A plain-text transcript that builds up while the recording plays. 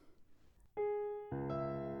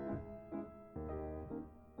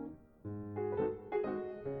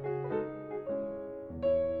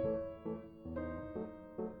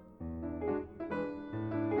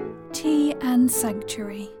and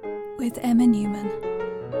Sanctuary with Emma Newman.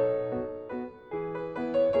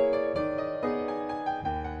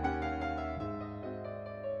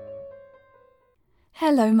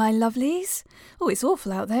 Hello, my lovelies. Oh, it's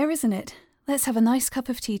awful out there, isn't it? Let's have a nice cup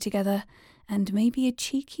of tea together, and maybe a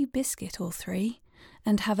cheeky biscuit or three,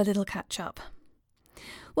 and have a little catch-up.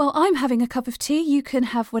 Well, I'm having a cup of tea. You can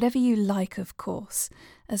have whatever you like, of course,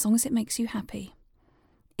 as long as it makes you happy.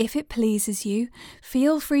 If it pleases you,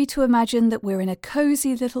 feel free to imagine that we're in a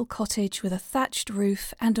cosy little cottage with a thatched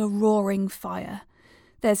roof and a roaring fire.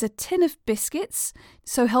 There's a tin of biscuits,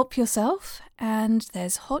 so help yourself, and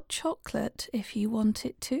there's hot chocolate if you want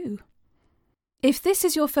it too. If this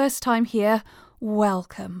is your first time here,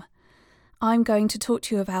 welcome. I'm going to talk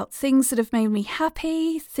to you about things that have made me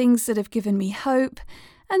happy, things that have given me hope,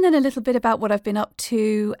 and then a little bit about what I've been up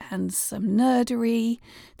to and some nerdery.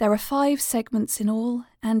 There are 5 segments in all,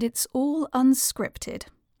 and it's all unscripted.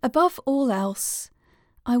 Above all else,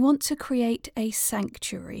 I want to create a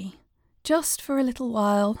sanctuary, just for a little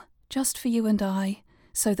while, just for you and I,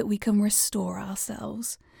 so that we can restore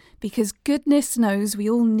ourselves, because goodness knows we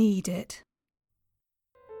all need it.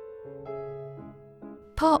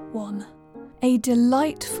 Part 1. A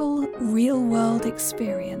delightful real-world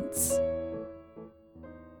experience.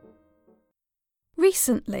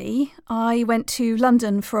 Recently, I went to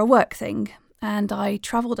London for a work thing, and I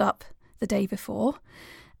travelled up the day before,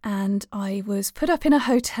 and I was put up in a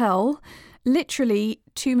hotel, literally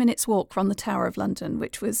 2 minutes walk from the Tower of London,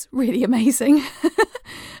 which was really amazing.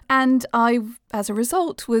 And I, as a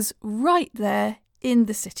result, was right there in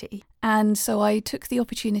the city. And so I took the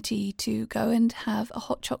opportunity to go and have a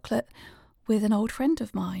hot chocolate with an old friend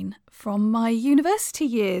of mine from my university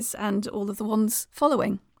years and all of the ones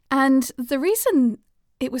following. And the reason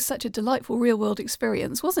it was such a delightful real-world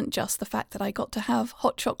experience wasn't just the fact that I got to have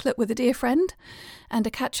hot chocolate with a dear friend and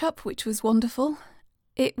a catch-up, which was wonderful.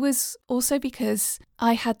 It was also because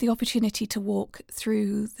I had the opportunity to walk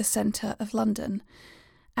through the centre of London.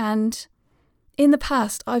 And in the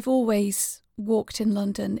past, I've always walked in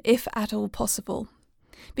London, if at all possible,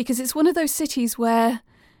 because it's one of those cities where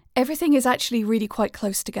everything is actually really quite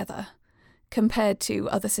close together compared to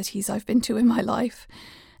other cities I've been to in my life.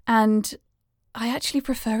 And I actually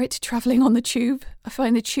prefer it to travelling on the tube. I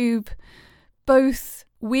find the tube both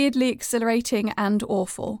weirdly exhilarating and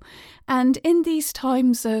awful. And in these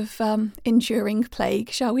times of enduring plague,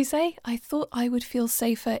 shall we say, I thought I would feel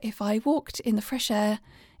safer if I walked in the fresh air.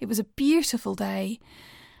 It was a beautiful day,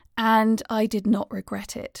 and I did not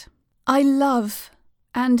regret it. I love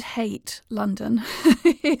and hate London.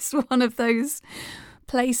 It's one of those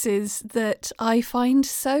places that I find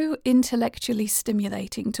so intellectually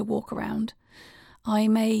stimulating to walk around.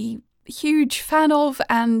 I'm a huge fan of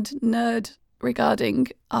and nerd regarding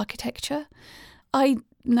architecture. I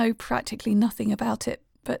know practically nothing about it,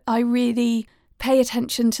 but I really pay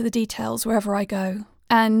attention to the details wherever I go.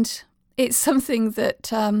 And it's something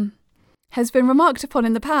that has been remarked upon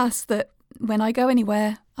in the past, that when I go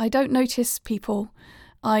anywhere, I don't notice people.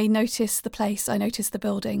 I notice the place, I notice the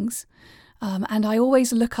buildings. And I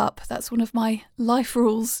always look up. That's one of my life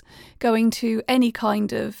rules going to any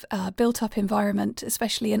kind of built-up environment,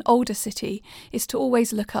 especially an older city, is to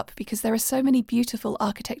always look up, because there are so many beautiful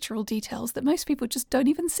architectural details that most people just don't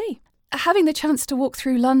even see. Having the chance to walk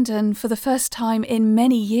through London for the first time in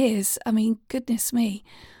many years, I mean, goodness me,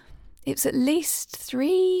 it's at least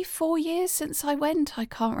 3-4 years since I went. I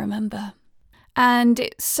can't remember. And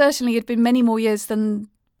it certainly had been many more years than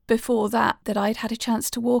before that I'd had a chance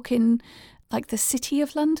to walk in like the city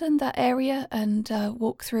of London, that area, and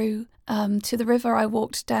walk through to the river. I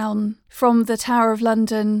walked down from the Tower of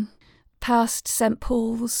London past St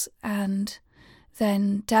Paul's and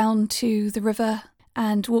then down to the river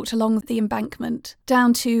and walked along the embankment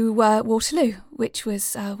down to Waterloo, which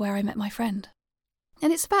was where I met my friend.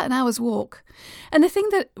 And it's about an hour's walk. And the thing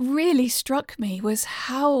that really struck me was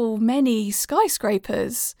how many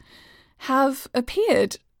skyscrapers have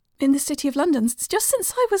appeared in the city of London just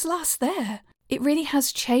since I was last there. It really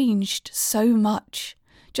has changed so much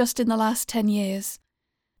just in the last 10 years.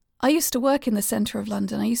 I used to work in the centre of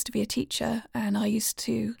London. I used to be a teacher, and I used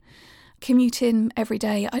to commute in every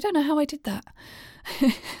day. I don't know how I did that.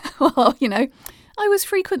 Well, you know, I was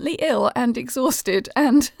frequently ill and exhausted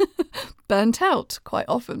and burnt out quite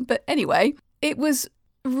often. But anyway, it was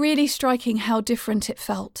really striking how different it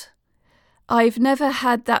felt. I've never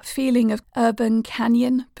had that feeling of urban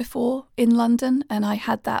canyon before in London, and I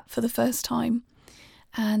had that for the first time.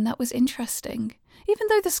 And that was interesting. Even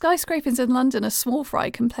though the skyscrapers in London are small fry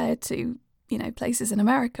compared to, you know, places in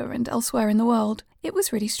America and elsewhere in the world, it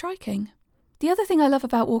was really striking. The other thing I love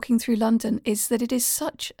about walking through London is that it is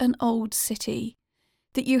such an old city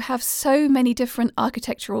that you have so many different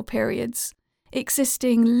architectural periods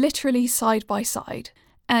existing literally side by side.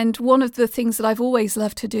 And one of the things that I've always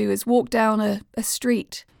loved to do is walk down a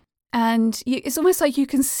street, and it's almost like you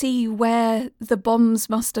can see where the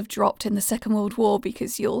bombs must have dropped in the Second World War,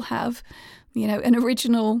 because you'll have, an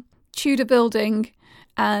original Tudor building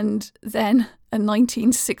and then a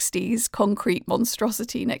 1960s concrete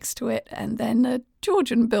monstrosity next to it, and then a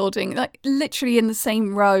Georgian building, like literally in the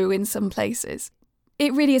same row in some places.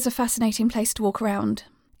 It really is a fascinating place to walk around.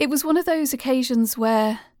 It was one of those occasions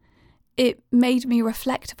where it made me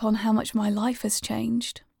reflect upon how much my life has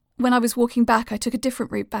changed. When I was walking back, I took a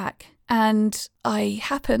different route back, and I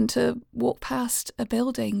happened to walk past a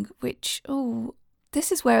building which,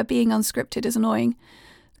 this is where being unscripted is annoying.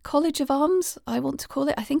 College of Arms, I want to call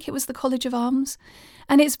it. I think it was the College of Arms.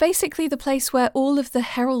 And it's basically the place where all of the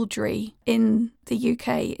heraldry in the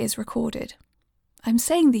UK is recorded. I'm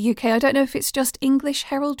saying the UK, I don't know if it's just English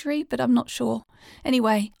heraldry, but I'm not sure.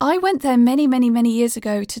 Anyway, I went there many, many, many years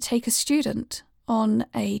ago to take a student on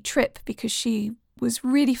a trip because she was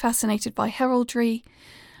really fascinated by heraldry.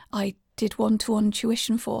 I did one-to-one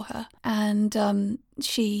tuition for her, and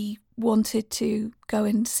she wanted to go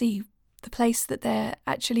and see the place that they're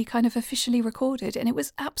actually kind of officially recorded, and it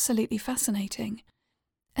was absolutely fascinating.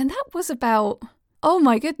 And that was about,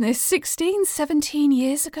 16, 17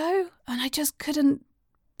 years ago, and I just couldn't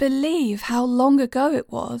believe how long ago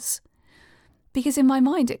it was. Because in my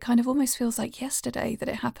mind, it kind of almost feels like yesterday that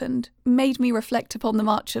it happened. Made me reflect upon the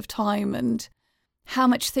march of time and how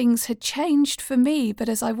much things had changed for me, but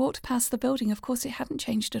as I walked past the building, of course, it hadn't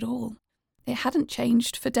changed at all. It hadn't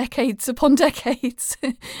changed for decades upon decades,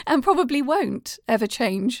 and probably won't ever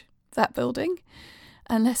change, that building,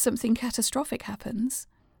 unless something catastrophic happens.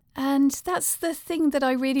 And that's the thing that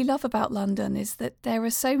I really love about London, is that there are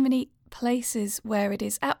so many places where it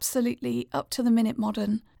is absolutely up to the minute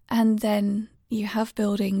modern, and then you have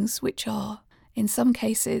buildings which are, in some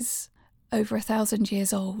cases, over 1,000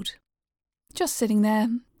 years old, just sitting there,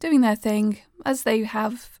 doing their thing, as they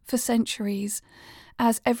have for centuries,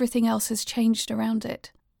 as everything else has changed around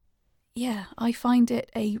it. Yeah, I find it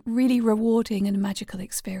a really rewarding and magical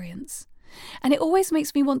experience. And it always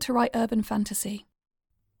makes me want to write urban fantasy.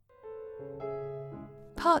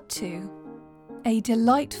 Part 2. A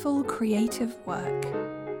delightful creative work.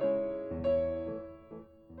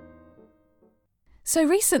 So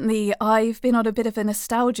recently I've been on a bit of a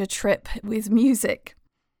nostalgia trip with music.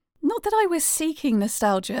 Not that I was seeking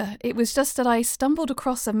nostalgia, it was just that I stumbled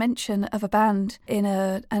across a mention of a band in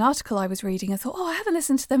an article I was reading. I thought, I haven't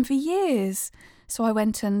listened to them for years. So I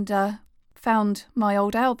went and found my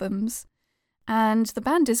old albums. And the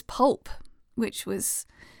band is Pulp, which was,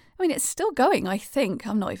 it's still going, I think.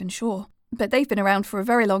 I'm not even sure. But they've been around for a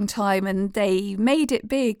very long time, and they made it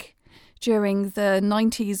big during the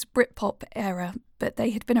 90s Britpop era. But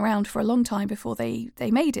they had been around for a long time before they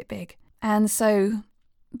made it big. And so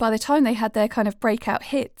by the time they had their kind of breakout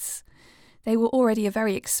hits, they were already a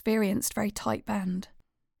very experienced, very tight band.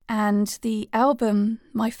 And the album,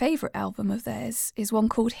 my favourite album of theirs, is one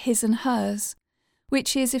called His and Hers,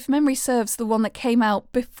 which is, if memory serves, the one that came out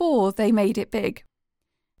before they made it big.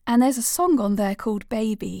 And there's a song on there called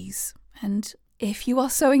Babies. And if you are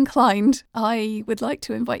so inclined, I would like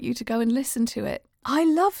to invite you to go and listen to it. I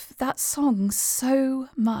love that song so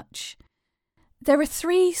much. There are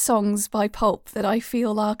 3 songs by Pulp that I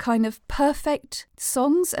feel are kind of perfect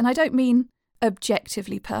songs, and I don't mean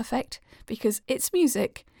objectively perfect, because it's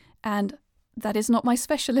music, and that is not my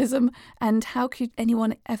specialism, and how could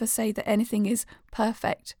anyone ever say that anything is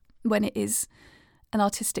perfect when it is an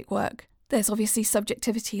artistic work? There's obviously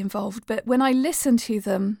subjectivity involved, but when I listen to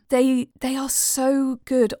them, they are so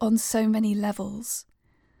good on so many levels.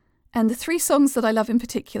 And the 3 songs that I love in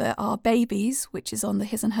particular are Babies, which is on the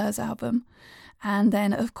His and Hers album, and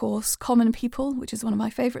then, of course, Common People, which is one of my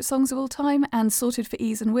favourite songs of all time, and Sorted for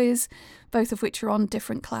Ease and Whiz, both of which are on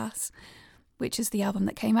Different Class, which is the album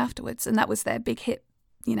that came afterwards, and that was their big hit,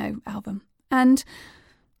 album. And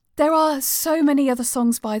there are so many other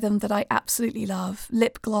songs by them that I absolutely love.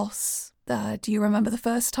 Lip Gloss, Do You Remember the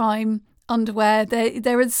First Time, Underwear.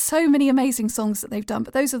 There are so many amazing songs that they've done,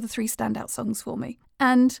 but those are the 3 standout songs for me.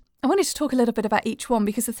 And I wanted to talk a little bit about each one,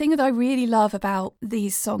 because the thing that I really love about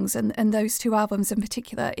these songs and those 2 albums in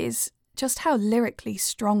particular is just how lyrically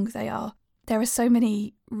strong they are. There are so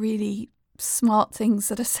many really smart things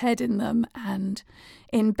that are said in them, and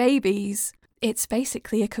in Babies, it's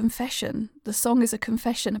basically a confession. The song is a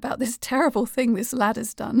confession about this terrible thing this lad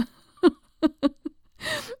has done.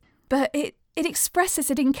 But it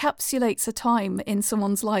encapsulates a time in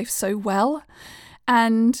someone's life so well.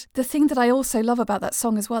 And the thing that I also love about that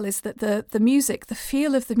song as well is that the music, the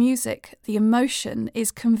feel of the music, the emotion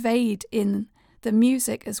is conveyed in the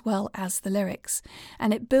music as well as the lyrics.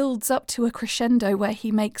 And it builds up to a crescendo where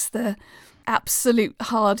he makes the absolute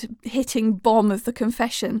hard-hitting bomb of the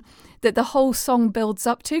confession that the whole song builds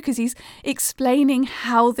up to, because he's explaining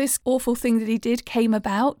how this awful thing that he did came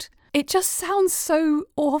about. It just sounds so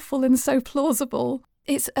awful and so plausible.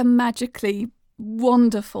 It's a magically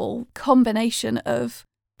wonderful combination of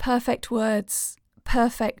perfect words,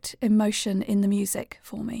 perfect emotion in the music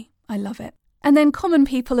for me. I love it. And then Common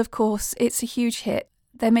People, of course, it's a huge hit.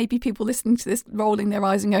 There may be people listening to this rolling their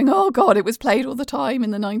eyes and going, oh God, it was played all the time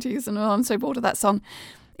in the 90s and oh, I'm so bored of that song.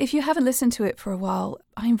 If you haven't listened to it for a while,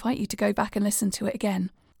 I invite you to go back and listen to it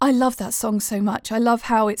again. I love that song so much. I love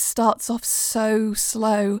how it starts off so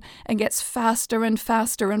slow and gets faster and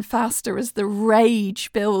faster and faster as the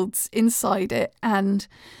rage builds inside it. And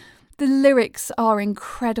the lyrics are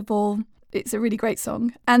incredible. It's a really great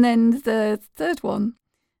song. And then the third one,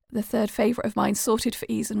 the third favourite of mine, Sorted for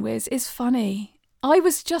Ease and Whiz, is funny. I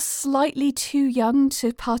was just slightly too young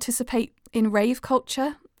to participate in rave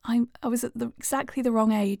culture. I was at exactly the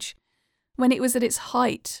wrong age. When it was at its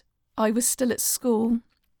height, I was still at school.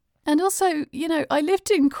 And also, I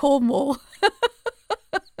lived in Cornwall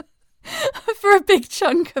for a big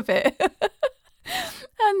chunk of it.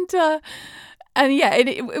 And yeah,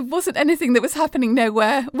 it wasn't anything that was happening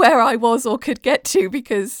nowhere where I was or could get to,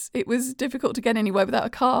 because it was difficult to get anywhere without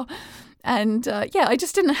a car. And I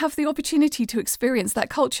just didn't have the opportunity to experience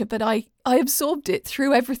that culture, but I absorbed it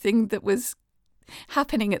through everything that was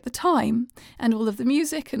happening at the time, and all of the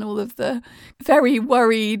music and all of the very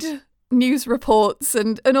worried news reports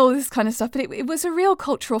and all this kind of stuff. But it was a real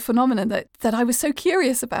cultural phenomenon that I was so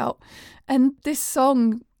curious about. And this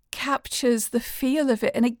song captures the feel of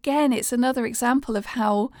it. And again, it's another example of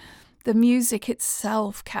how the music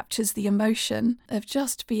itself captures the emotion of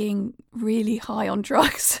just being really high on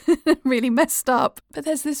drugs, really messed up. But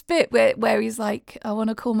there's this bit where he's like, I want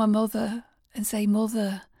to call my mother and say,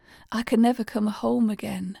 Mother, I can never come home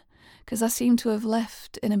again, because I seem to have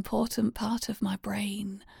left an important part of my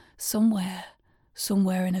brain somewhere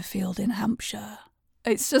in a field in Hampshire.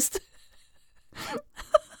 It's just,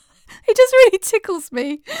 it just really tickles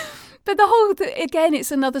me. But again,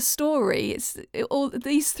 it's another story.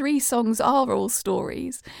 These three songs are all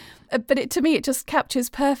stories. But to me, it just captures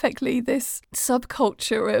perfectly this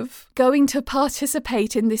subculture of going to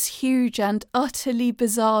participate in this huge and utterly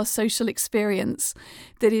bizarre social experience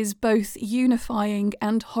that is both unifying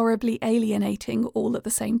and horribly alienating all at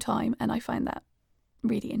the same time. And I find that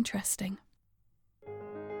really interesting.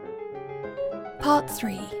 Part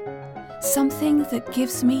 3. Something that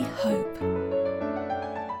gives me hope.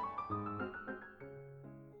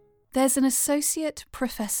 There's an associate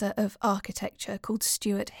professor of architecture called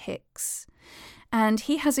Stuart Hicks, and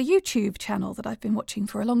he has a YouTube channel that I've been watching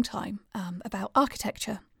for a long time about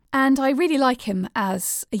architecture. And I really like him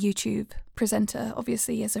as a YouTube presenter.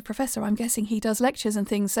 Obviously, as a professor, I'm guessing he does lectures and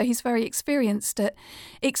things, so he's very experienced at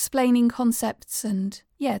explaining concepts, and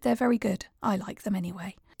yeah, they're very good. I like them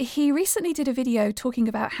anyway. He recently did a video talking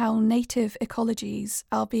about how native ecologies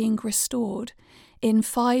are being restored in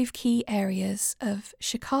 5 key areas of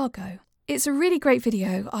Chicago. It's a really great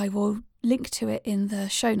video. I will link to it in the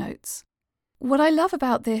show notes. What I love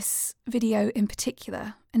about this video in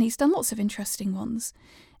particular, and he's done lots of interesting ones,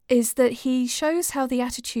 is that he shows how the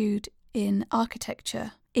attitude in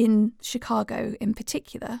architecture in Chicago in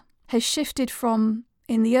particular has shifted from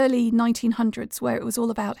in the early 1900s, where it was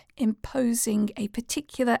all about imposing a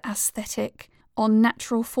particular aesthetic on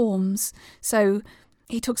natural forms. So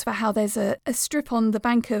he talks about how there's a strip on the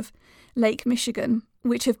bank of Lake Michigan,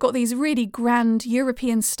 which have got these really grand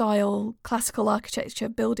European-style classical architecture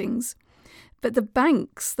buildings. But the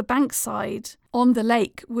bankside on the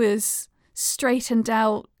lake was straightened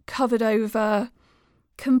out, covered over,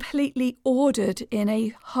 completely ordered in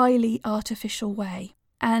a highly artificial way.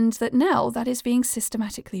 And that now that is being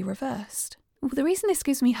systematically reversed. The reason this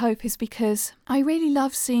gives me hope is because I really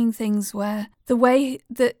love seeing things where the way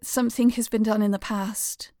that something has been done in the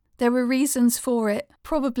past, there were reasons for it,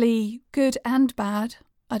 probably good and bad.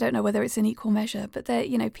 I don't know whether it's in equal measure, but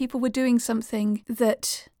people were doing something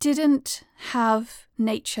that didn't have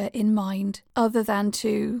nature in mind other than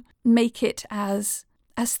to make it as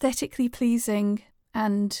aesthetically pleasing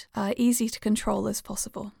and easy to control as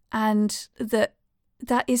possible. And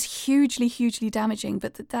that is hugely, hugely damaging,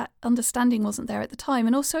 but that understanding wasn't there at the time.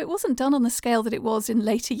 And also it wasn't done on the scale that it was in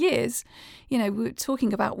later years. We were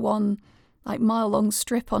talking about one mile-long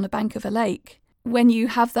strip on a bank of a lake. when you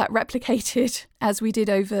have that replicated, as we did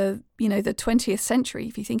over, the 20th century,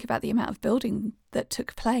 if you think about the amount of building that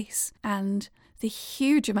took place and the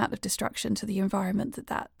huge amount of destruction to the environment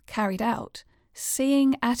that carried out,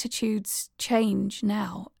 seeing attitudes change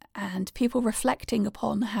now and people reflecting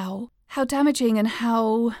upon how damaging and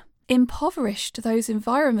how impoverished those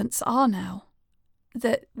environments are now,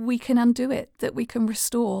 that we can undo it, that we can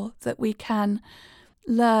restore, that we can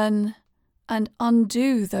learn and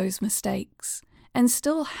undo those mistakes and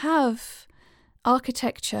still have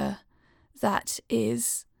architecture that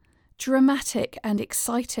is dramatic and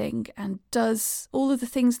exciting and does all of the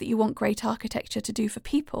things that you want great architecture to do for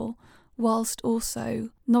people, whilst also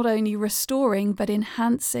not only restoring but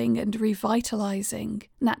enhancing and revitalising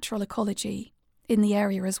natural ecology in the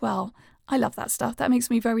area as well. I love that stuff. That makes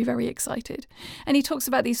me very, very excited. And he talks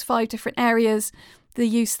about these 5 different areas, the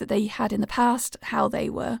use that they had in the past, how they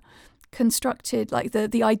were constructed, like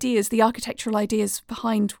the ideas, the architectural ideas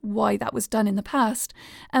behind why that was done in the past,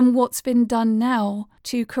 and what's been done now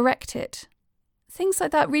to correct it. Things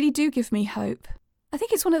like that really do give me hope. I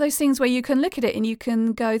think it's one of those things where you can look at it and you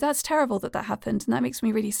can go, that's terrible that happened, and that makes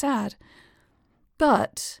me really sad.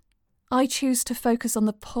 But I choose to focus on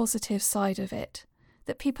the positive side of it,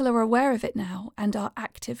 that people are aware of it now and are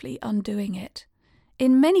actively undoing it.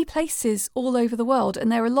 In many places all over the world,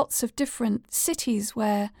 and there are lots of different cities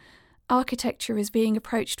where architecture is being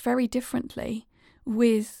approached very differently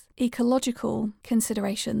with ecological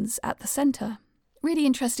considerations at the centre. Really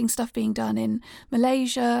interesting stuff being done in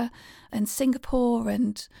Malaysia and Singapore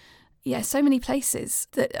and so many places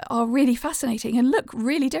that are really fascinating and look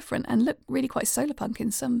really different and look really quite solar punk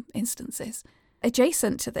in some instances.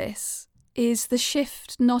 Adjacent to this is the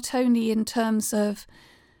shift not only in terms of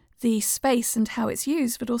the space and how it's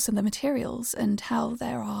used, but also the materials and how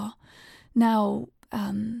there are now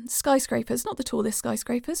skyscrapers, not the tallest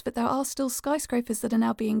skyscrapers, but there are still skyscrapers that are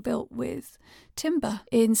now being built with timber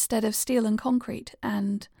instead of steel and concrete,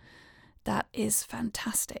 and that is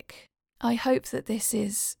fantastic. I hope that this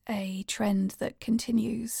is a trend that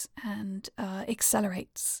continues and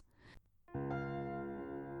accelerates.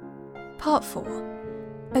 Part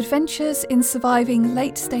 4. Adventures in surviving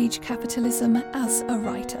late-stage capitalism as a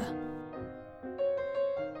writer.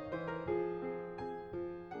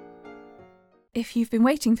 If you've been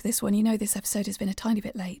waiting for this one, you know this episode has been a tiny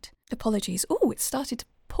bit late. Apologies. Oh, it started to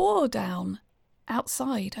pour down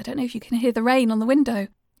outside. I don't know if you can hear the rain on the window,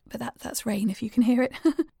 but that's rain if you can hear it.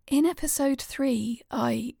 In episode 3,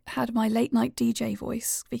 I had my late night DJ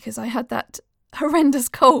voice because I had that horrendous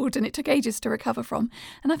cold and it took ages to recover from.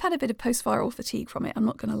 And I've had a bit of post-viral fatigue from it, I'm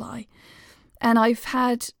not going to lie. And I've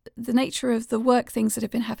had the nature of the work things that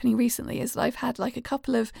have been happening recently is that I've had like a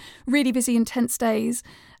couple of really busy, intense days,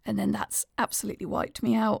 and then that's absolutely wiped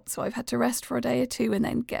me out. So I've had to rest for a day or two and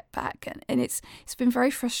then get back. And it's been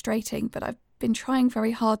very frustrating, but I've been trying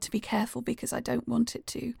very hard to be careful because I don't want it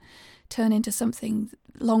to turn into something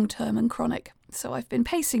long-term and chronic. So I've been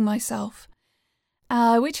pacing myself,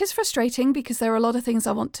 which is frustrating because there are a lot of things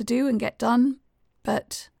I want to do and get done,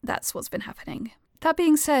 but that's what's been happening. That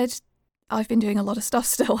being said, I've been doing a lot of stuff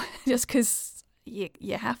still, just because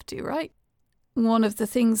you have to, right? One of the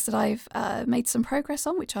things that I've made some progress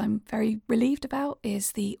on, which I'm very relieved about,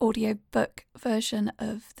 is the audiobook version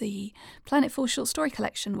of the Planetfall short story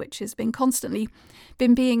collection, which has been constantly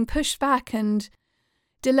being pushed back and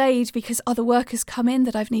delayed because other work has come in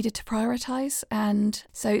that I've needed to prioritise, and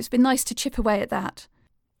so it's been nice to chip away at that.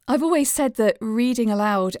 I've always said that reading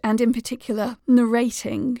aloud, and in particular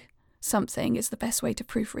narrating something, is the best way to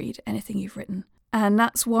proofread anything you've written. And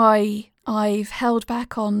that's why I've held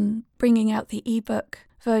back on bringing out the ebook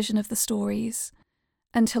version of the stories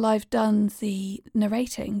until I've done the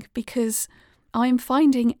narrating, because I'm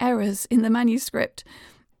finding errors in the manuscript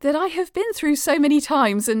that I have been through so many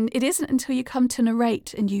times, and it isn't until you come to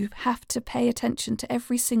narrate and you have to pay attention to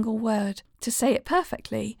every single word to say it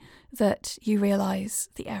perfectly that you realise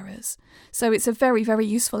the errors. So it's a very, very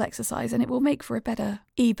useful exercise, and it will make for a better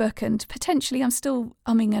ebook, and potentially I'm still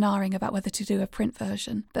umming and ahhing about whether to do a print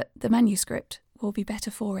version, but the manuscript will be better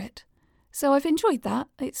for it. So I've enjoyed that.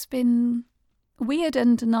 It's been weird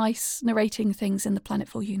and nice narrating things in the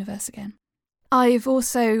Planetfall universe again. I've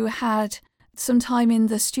also had some time in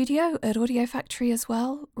the studio at Audio Factory as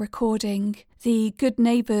well, recording the Good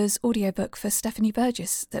Neighbours audiobook for Stephanie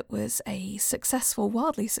Burgess that was a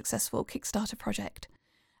wildly successful Kickstarter project.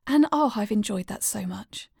 And I've enjoyed that so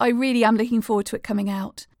much. I really am looking forward to it coming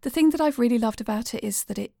out. The thing that I've really loved about it is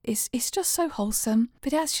that it's just so wholesome,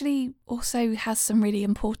 but it actually also has some really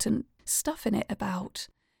important stuff in it about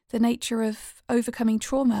the nature of overcoming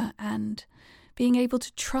trauma and being able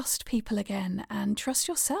to trust people again and trust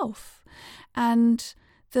yourself and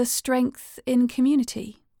the strength in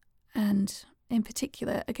community, and in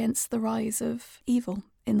particular against the rise of evil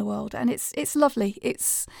in the world. And it's lovely.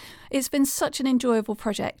 It's been such an enjoyable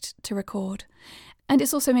project to record. And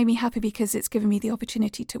it's also made me happy because it's given me the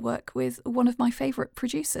opportunity to work with one of my favourite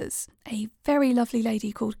producers, a very lovely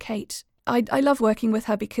lady called Kate. I love working with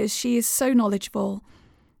her because she is so knowledgeable.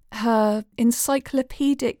 Her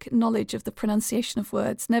encyclopedic knowledge of the pronunciation of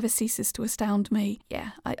words never ceases to astound me.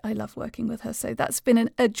 Yeah, I love working with her. So that's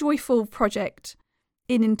been a joyful project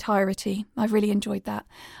in entirety. I've really enjoyed that.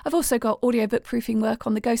 I've also got audiobook proofing work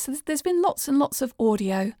on the go. So there's been lots and lots of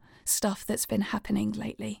audio stuff that's been happening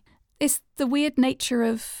lately. It's the weird nature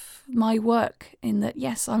of my work in that,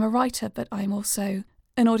 yes, I'm a writer, but I'm also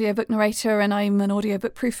an audiobook narrator and I'm an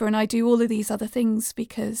audiobook proofer, and I do all of these other things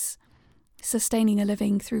because sustaining a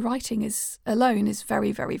living through writing alone is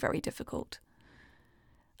very, very, very difficult.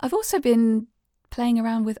 I've also been playing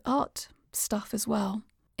around with art stuff as well.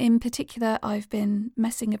 In particular, I've been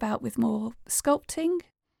messing about with more sculpting,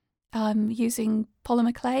 using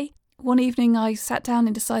polymer clay. One evening I sat down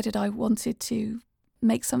and decided I wanted to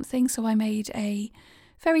make something, so I made a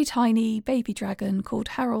very tiny baby dragon called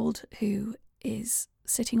Harold, who is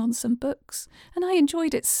sitting on some books, and I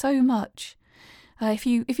enjoyed it so much. If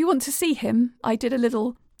you want to see him, I did a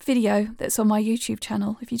little video that's on my YouTube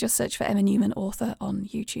channel. If you just search for Emma Newman Author on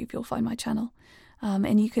YouTube, you'll find my channel,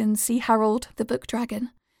 and you can see Harold the book dragon.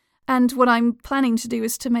 And what I'm planning to do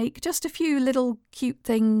is to make just a few little cute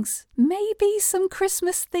things, maybe some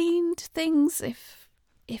Christmas-themed things if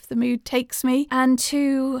the mood takes me, and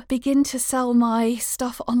to begin to sell my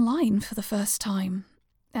stuff online for the first time.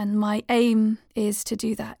 And my aim is to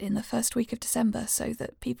do that in the first week of December so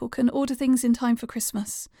that people can order things in time for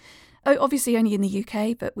Christmas. Obviously only in the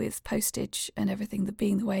UK, but with postage and everything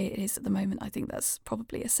being the way it is at the moment, I think that's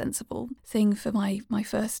probably a sensible thing for my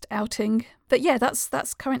first outing. But yeah,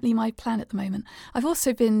 that's currently my plan at the moment. I've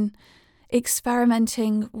also been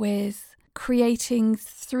experimenting with creating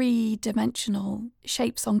 3-dimensional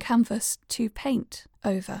shapes on canvas to paint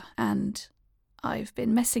over, and I've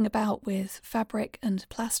been messing about with fabric and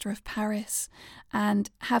plaster of Paris and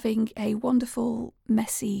having a wonderful,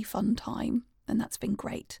 messy, fun time, and that's been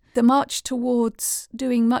great. The march towards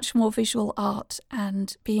doing much more visual art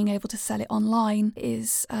and being able to sell it online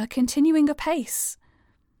is continuing apace.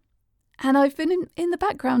 And I've been in the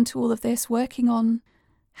background to all of this, working on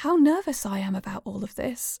how nervous I am about all of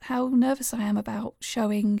this, how nervous I am about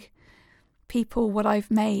showing people what I've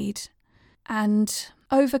made, and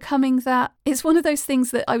overcoming that. It's one of those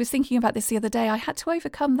things that I was thinking about this the other day. I had to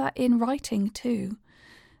overcome that in writing too.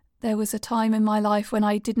 There was a time in my life when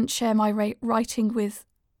I didn't share my writing with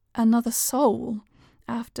another soul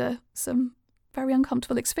after some very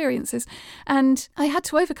uncomfortable experiences, and I had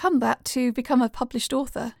to overcome that to become a published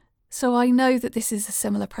author. So I know that this is a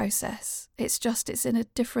similar process. It's in a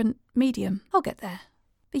different medium. I'll get there.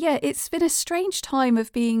 But yeah, it's been a strange time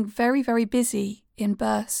of being very, very busy in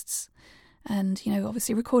bursts. And,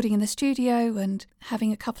 obviously recording in the studio and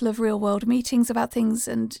having a couple of real world meetings about things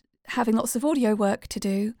and having lots of audio work to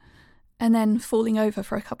do, and then falling over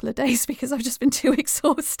for a couple of days because I've just been too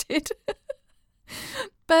exhausted.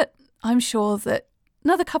 But I'm sure that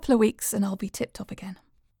another couple of weeks and I'll be tip-top again.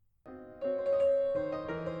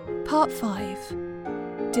 Part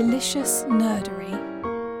 5. Delicious Nerdery.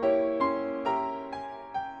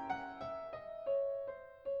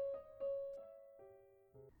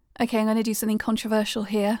 Okay, I'm going to do something controversial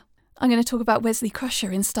here. I'm going to talk about Wesley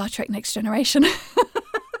Crusher in Star Trek Next Generation. I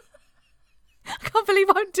can't believe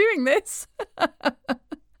I'm doing this.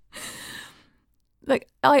 Look,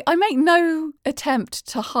 I make no attempt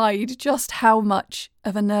to hide just how much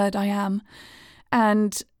of a nerd I am.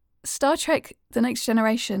 And Star Trek The Next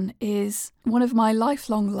Generation is one of my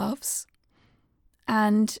lifelong loves.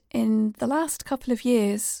 And in the last couple of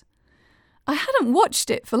years, I hadn't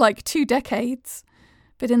watched it for like 2 decades.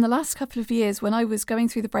 But in the last couple of years, when I was going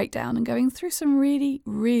through the breakdown and going through some really,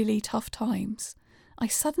 really tough times, I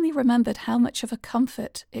suddenly remembered how much of a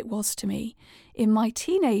comfort it was to me in my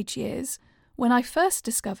teenage years when I first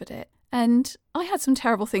discovered it. And I had some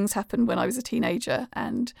terrible things happen when I was a teenager,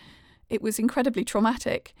 and it was incredibly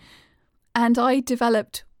traumatic. And I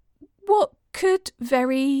developed what could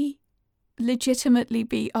very legitimately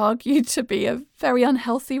be argued to be a very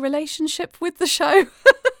unhealthy relationship with the show,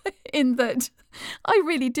 in that I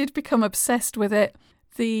really did become obsessed with it.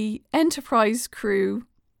 The Enterprise crew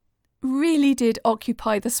really did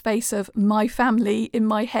occupy the space of my family in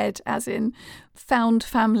my head, as in found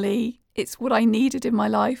family. It's what I needed in my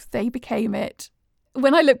life. They became it.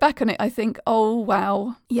 When I look back on it, I think, oh,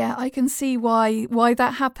 wow. Yeah, I can see why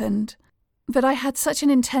that happened. But I had such an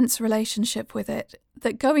intense relationship with it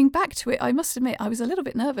that going back to it, I must admit, I was a little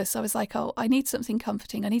bit nervous. I was like, oh, I need something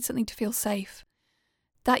comforting. I need something to feel safe.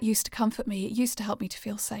 That used to comfort me. It used to help me to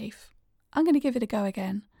feel safe. I'm going to give it a go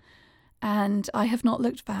again. And I have not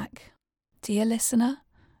looked back. Dear listener,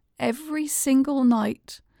 every single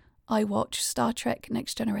night I watch Star Trek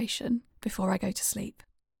Next Generation before I go to sleep.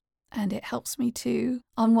 And it helps me to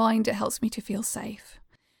unwind. It helps me to feel safe.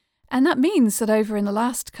 And that means that over the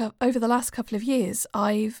last couple of years,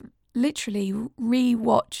 I've literally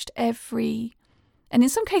re-watched and in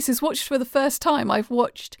some cases watched for the first time, I've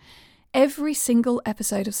watched every single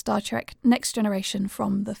episode of Star Trek Next Generation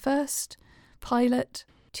from the first pilot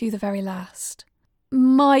to the very last.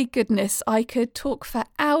 My goodness, I could talk for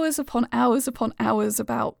hours upon hours upon hours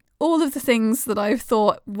about all of the things that I've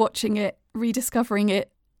thought watching it, rediscovering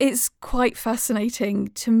it. It's quite fascinating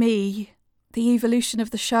to me, the evolution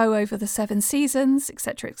of the show over the 7 seasons,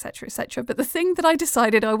 etc., etc., etc. But the thing that I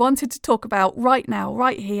decided I wanted to talk about right now,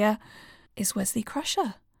 right here, is Wesley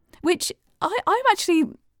Crusher, which I'm actually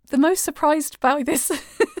the most surprised by this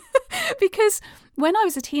because when I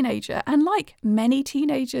was a teenager, and like many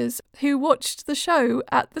teenagers who watched the show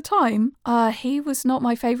at the time, he was not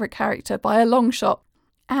my favourite character by a long shot.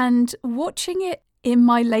 And watching it in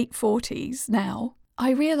my late 40s now,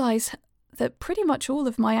 I realise that pretty much all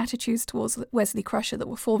of my attitudes towards Wesley Crusher that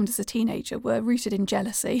were formed as a teenager were rooted in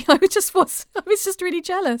jealousy. I was just really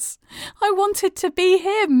jealous. I wanted to be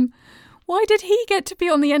him. Why did he get to be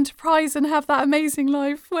on the Enterprise and have that amazing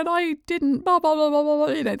life when I didn't? Blah, blah, blah, blah, blah,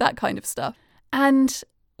 you know, that kind of stuff. And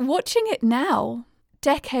watching it now,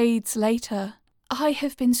 decades later, I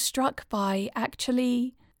have been struck by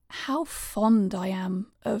actually how fond I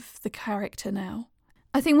am of the character now.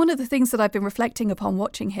 I think one of the things that I've been reflecting upon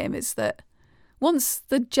watching him is that once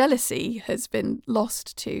the jealousy has been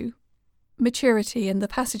lost to maturity and the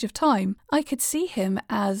passage of time, I could see him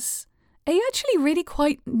as a actually really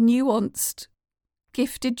quite nuanced,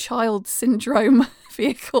 gifted child syndrome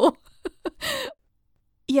vehicle.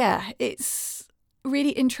 Yeah, it's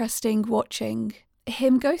really interesting watching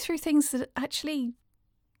him go through things that actually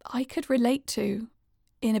I could relate to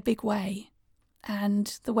in a big way.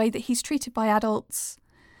 And the way that he's treated by adults,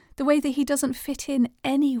 the way that he doesn't fit in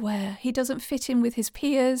anywhere. He doesn't fit in with his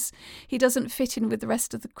peers. He doesn't fit in with the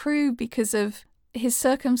rest of the crew because of his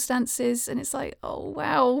circumstances. And it's like, oh,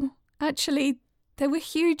 wow. Actually, there were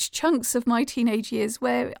huge chunks of my teenage years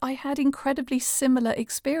where I had incredibly similar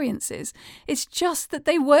experiences. It's just that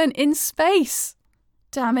they weren't in space.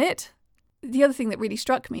 Damn it. The other thing that really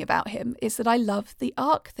struck me about him is that I love the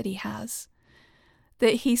arc that he has.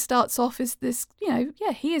 That he starts off as this,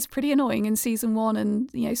 he is pretty annoying in season 1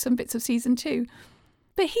 and, some bits of season 2.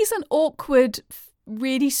 But he's an awkward,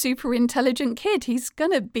 really super intelligent kid. He's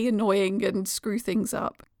going to be annoying and screw things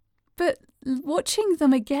up. But watching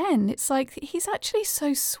them again, it's like he's actually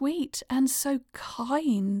so sweet and so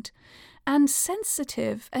kind and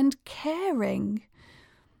sensitive and caring.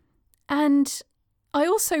 And I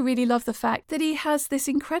also really love the fact that he has this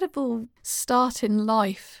incredible start in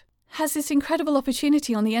life. Has this incredible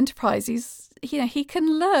opportunity on the Enterprise. He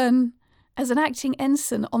can learn as an acting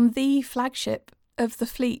ensign on the flagship of the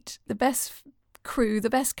fleet, the best crew, the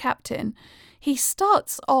best captain. He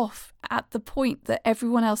starts off at the point that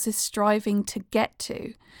everyone else is striving to get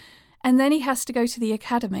to. And then he has to go to the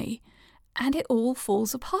academy and it all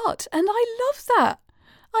falls apart. And I love that.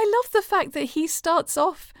 I love the fact that he starts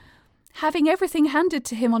off having everything handed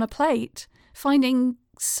to him on a plate, finding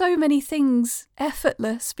so many things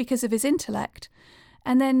effortless because of his intellect,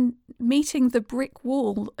 and then meeting the brick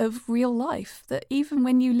wall of real life, that even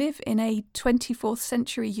when you live in a 24th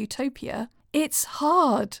century utopia, it's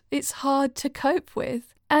hard to cope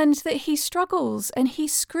with, and that he struggles and he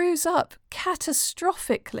screws up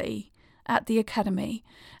catastrophically at the academy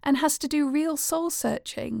and has to do real soul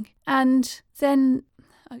searching. And then,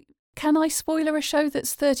 can I spoiler a show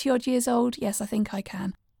that's 30 odd years old? Yes, I think I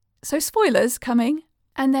can. So spoilers coming.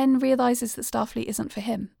 And then realises that Starfleet isn't for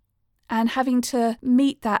him. And having to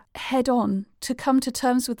meet that head on, to come to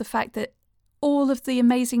terms with the fact that all of the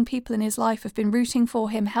amazing people in his life have been rooting for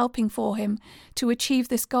him, helping for him to achieve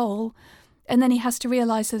this goal. And then he has to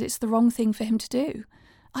realise that it's the wrong thing for him to do.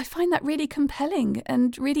 I find that really compelling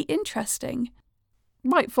and really interesting.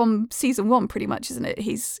 Right from season 1, pretty much, isn't it?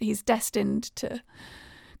 He's destined to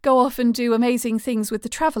go off and do amazing things with the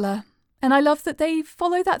Traveller. And I love that they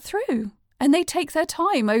follow that through. And they take their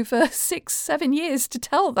time over 6-7 years to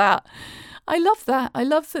tell that. I love that. I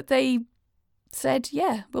love that they said,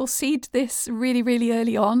 yeah, we'll seed this really, really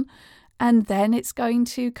early on, and then it's going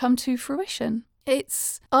to come to fruition.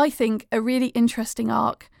 It's, I think, a really interesting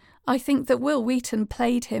arc. I think that Will Wheaton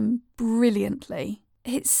played him brilliantly.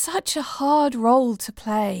 It's such a hard role to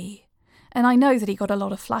play. And I know that he got a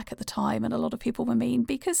lot of flack at the time and a lot of people were mean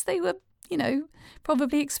because they were,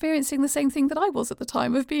 probably experiencing the same thing that I was at the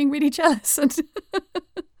time of being really jealous. And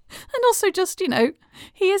and also just,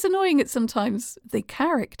 he is annoying at sometimes. The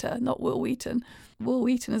character, not Will Wheaton. Will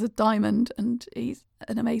Wheaton is a diamond and he's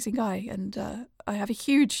an amazing guy. And I have a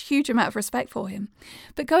huge, huge amount of respect for him.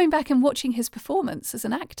 But going back and watching his performance as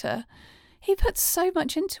an actor, he puts so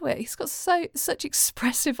much into it. He's got such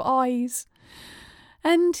expressive eyes.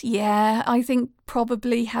 And yeah, I think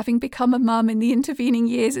probably having become a mum in the intervening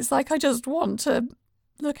years, it's like I just want to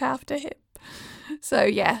look after him. So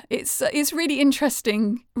yeah, it's really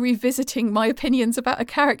interesting revisiting my opinions about a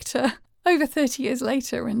character over 30 years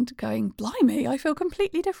later and going, blimey, I feel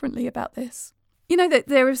completely differently about this. That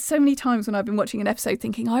there are so many times when I've been watching an episode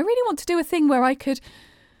thinking, I really want to do a thing where I could,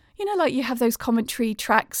 like you have those commentary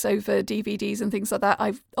tracks over DVDs and things like that.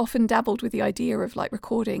 I've often dabbled with the idea of like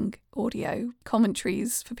recording audio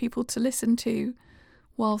commentaries for people to listen to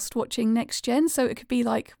whilst watching Next Gen. So it could be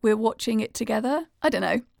like we're watching it together. I don't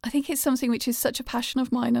know. I think it's something which is such a passion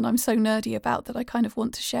of mine and I'm so nerdy about that I kind of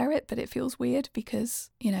want to share it, but it feels weird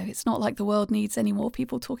because, it's not like the world needs any more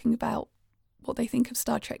people talking about what they think of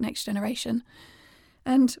Star Trek Next Generation.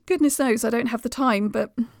 And goodness knows I don't have the time,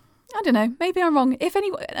 but I don't know, maybe I'm wrong. If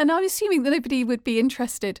anyone, and I'm assuming that nobody would be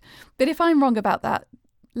interested, but if I'm wrong about that,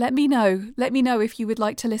 let me know. Let me know if you would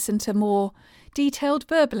like to listen to more detailed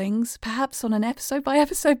burblings, perhaps on an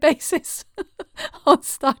episode-by-episode basis on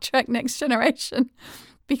Star Trek Next Generation.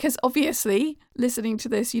 Because obviously, listening to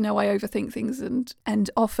this, I overthink things and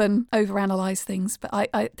often overanalyze things. But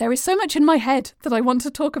I there is so much in my head that I want to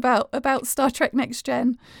talk about Star Trek Next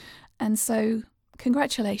Gen. And so,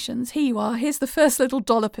 congratulations. Here you are. Here's the first little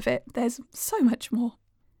dollop of it. There's so much more.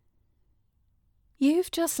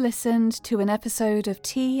 You've just listened to an episode of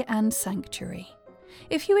Tea and Sanctuary.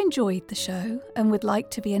 If you enjoyed the show and would like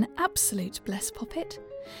to be an absolute bless poppet,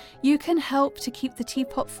 you can help to keep the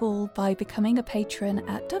teapot full by becoming a patron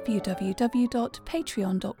at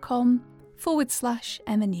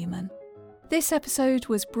www.patreon.com/Emma Newman. This episode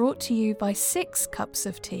was brought to you by 6 cups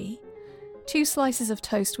of tea, 2 slices of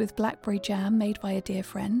toast with blackberry jam made by a dear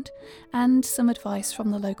friend, and some advice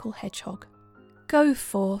from the local hedgehog. Go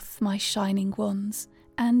forth, my shining wands,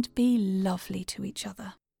 and be lovely to each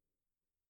other.